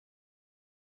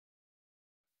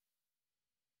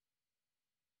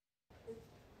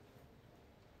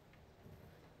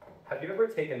Have you ever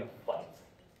taken a flight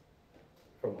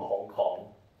from Hong Kong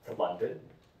to London,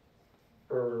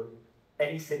 or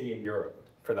any city in Europe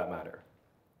for that matter?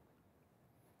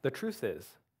 The truth is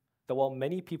that while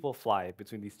many people fly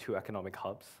between these two economic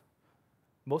hubs,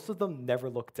 most of them never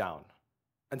look down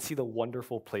and see the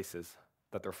wonderful places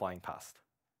that they're flying past.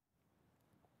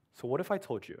 So what if I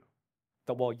told you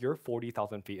that while you're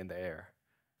 40,000 feet in the air,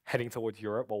 heading towards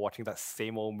Europe while watching that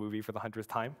same old movie for the 100th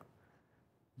time,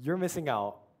 you're missing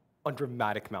out on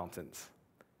dramatic mountains,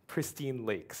 pristine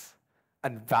lakes,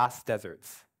 and vast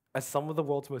deserts, as some of the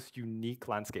world's most unique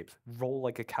landscapes roll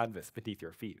like a canvas beneath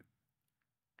your feet.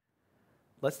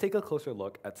 Let's take a closer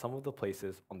look at some of the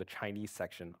places on the Chinese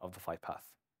section of the flight path.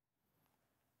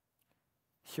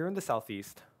 Here in the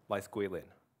southeast lies Guilin,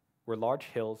 where large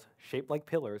hills shaped like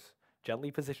pillars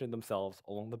gently position themselves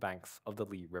along the banks of the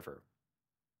Li River.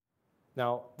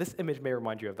 Now, this image may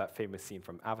remind you of that famous scene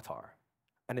from Avatar,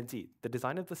 and indeed, the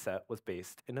design of the set was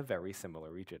based in a very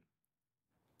similar region.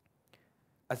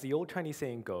 As the old Chinese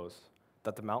saying goes,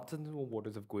 that the mountains and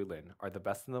waters of Guilin are the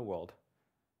best in the world,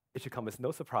 it should come as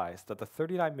no surprise that the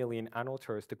 39 million annual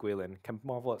tourists to Guilin can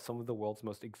marvel at some of the world's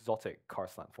most exotic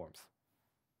karst landforms.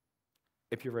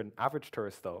 If you're an average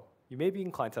tourist, though, you may be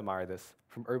inclined to admire this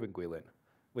from urban Guilin,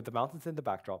 with the mountains in the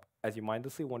backdrop as you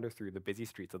mindlessly wander through the busy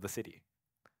streets of the city.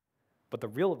 But the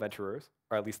real adventurers,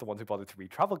 or at least the ones who bother to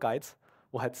read travel guides,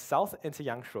 will head south into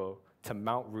Yangshuo to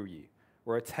Mount Ruyi,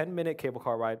 where a 10-minute cable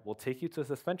car ride will take you to a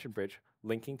suspension bridge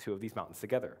linking two of these mountains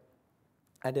together.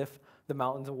 And if the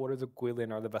mountains and waters of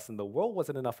Guilin are the best in the world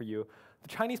wasn't enough for you, the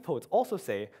Chinese poets also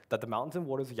say that the mountains and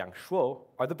waters of Yangshuo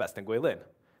are the best in Guilin.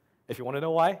 If you want to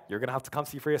know why, you're going to have to come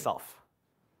see for yourself.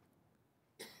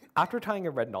 After tying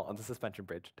a red knot on the suspension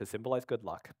bridge to symbolize good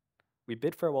luck, we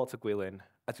bid farewell to Guilin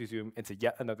as we zoom into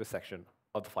yet another section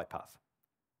of the flight path.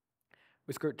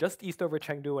 We skirt just east over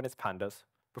Chengdu and its pandas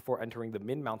before entering the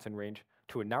Min mountain range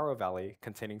to a narrow valley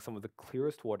containing some of the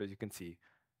clearest waters you can see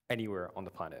anywhere on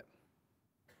the planet.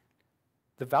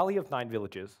 The Valley of Nine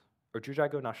Villages, or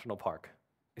Zhujiago National Park,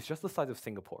 is just the size of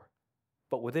Singapore,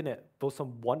 but within it boasts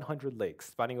some 100 lakes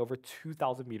spanning over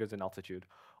 2,000 meters in altitude,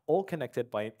 all connected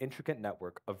by an intricate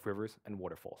network of rivers and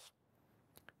waterfalls.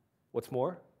 What's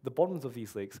more, the bottoms of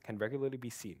these lakes can regularly be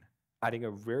seen, adding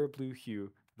a rare blue hue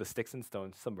to the sticks and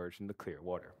stones submerged in the clear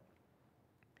water.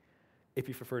 If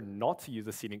you prefer not to use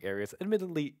the scenic area's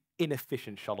admittedly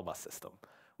inefficient shuttle bus system,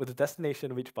 with the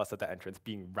destination of each bus at the entrance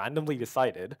being randomly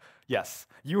decided, yes,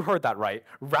 you heard that right,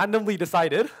 randomly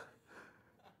decided,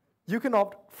 you can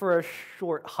opt for a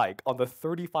short hike on the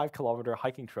 35-kilometer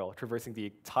hiking trail traversing the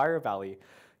entire valley,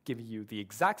 giving you the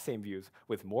exact same views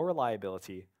with more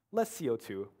reliability, less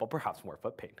CO2, but perhaps more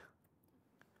foot pain.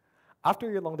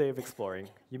 After your long day of exploring,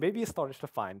 you may be astonished to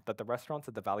find that the restaurants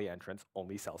at the valley entrance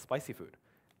only sell spicy food,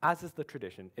 as is the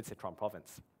tradition in Sichuan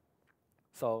province.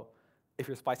 So, if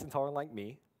you're spice intolerant like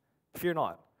me, fear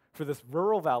not, for this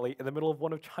rural valley in the middle of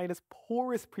one of China's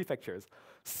poorest prefectures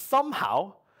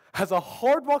somehow has a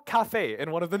Hard Rock Cafe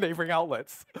in one of the neighboring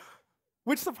outlets,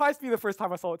 which surprised me the first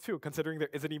time I saw it too, considering there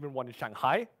isn't even one in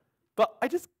Shanghai. But I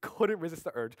just couldn't resist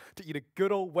the urge to eat a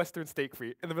good old Western steak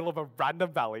free in the middle of a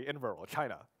random valley in rural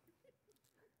China.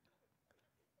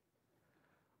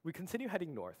 We continue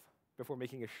heading north before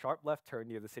making a sharp left turn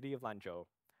near the city of Lanzhou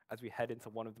as we head into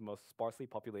one of the most sparsely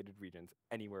populated regions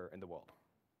anywhere in the world.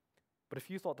 But if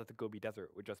you thought that the Gobi Desert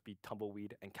would just be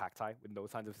tumbleweed and cacti with no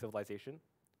signs of civilization,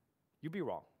 you'd be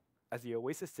wrong, as the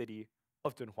oasis city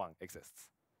of Dunhuang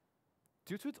exists.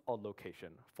 Due to its odd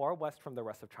location, far west from the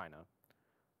rest of China,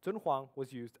 Dunhuang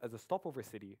was used as a stopover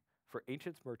city for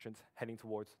ancient merchants heading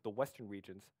towards the western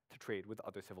regions to trade with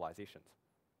other civilizations.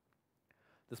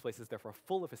 This place is therefore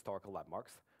full of historical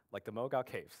landmarks, like the Mogao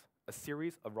Caves, a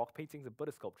series of rock paintings and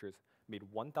Buddhist sculptures made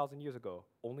 1,000 years ago,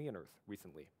 only on Earth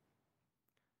recently.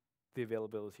 The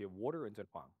availability of water in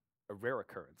Dunhuang, a rare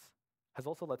occurrence, has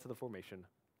also led to the formation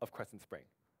of Crescent Spring,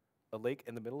 a lake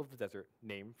in the middle of the desert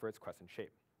named for its crescent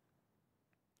shape.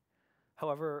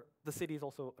 However, the city is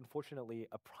also, unfortunately,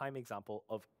 a prime example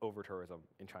of over-tourism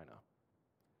in China.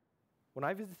 When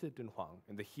I visited Dunhuang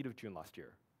in the heat of June last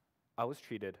year, I was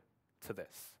treated to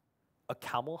this, a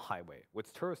camel highway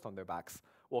with tourists on their backs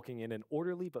walking in an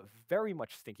orderly but very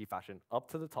much stinky fashion up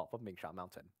to the top of Mingsha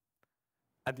Mountain.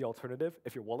 And the alternative,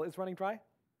 if your wallet is running dry,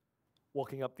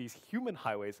 walking up these human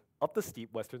highways up the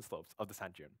steep western slopes of the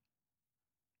sand dune.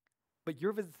 But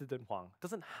your visit to Dunhuang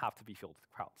doesn't have to be filled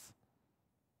with crowds.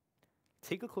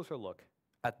 Take a closer look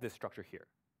at this structure here,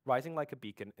 rising like a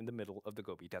beacon in the middle of the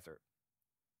Gobi Desert.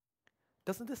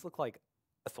 Doesn't this look like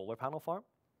a solar panel farm?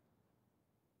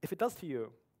 If it does to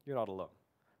you, you're not alone,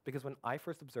 because when I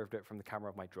first observed it from the camera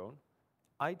of my drone,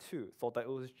 I too thought that it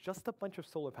was just a bunch of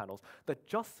solar panels that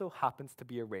just so happens to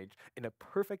be arranged in a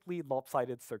perfectly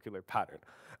lopsided circular pattern.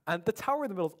 And the tower in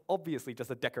the middle is obviously just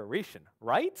a decoration,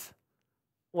 right?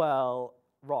 Well,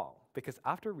 wrong, because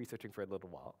after researching for a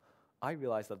little while, I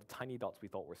realized that the tiny dots we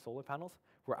thought were solar panels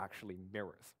were actually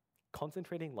mirrors,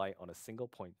 concentrating light on a single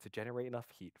point to generate enough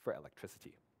heat for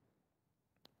electricity.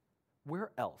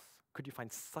 Where else could you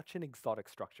find such an exotic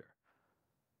structure,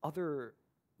 other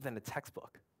than a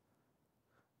textbook?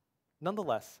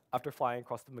 Nonetheless, after flying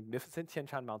across the magnificent Tian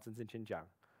Shan Mountains in Xinjiang,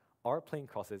 our plane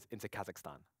crosses into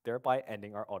Kazakhstan, thereby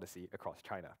ending our odyssey across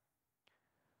China.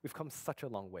 We've come such a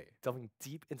long way, delving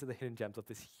deep into the hidden gems of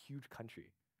this huge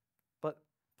country. But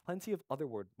plenty of other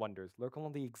wonders lurk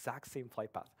along the exact same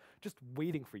flight path, just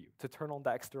waiting for you to turn on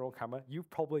that external camera you've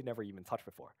probably never even touched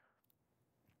before.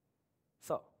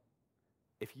 So,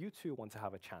 if you too want to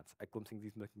have a chance at glimpsing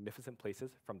these magnificent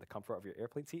places from the comfort of your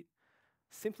airplane seat,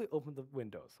 simply open the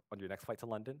windows on your next flight to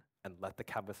London and let the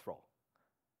canvas roll.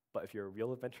 But if you're a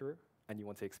real adventurer and you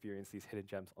want to experience these hidden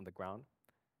gems on the ground,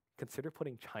 consider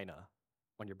putting China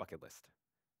on your bucket list.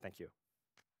 Thank you.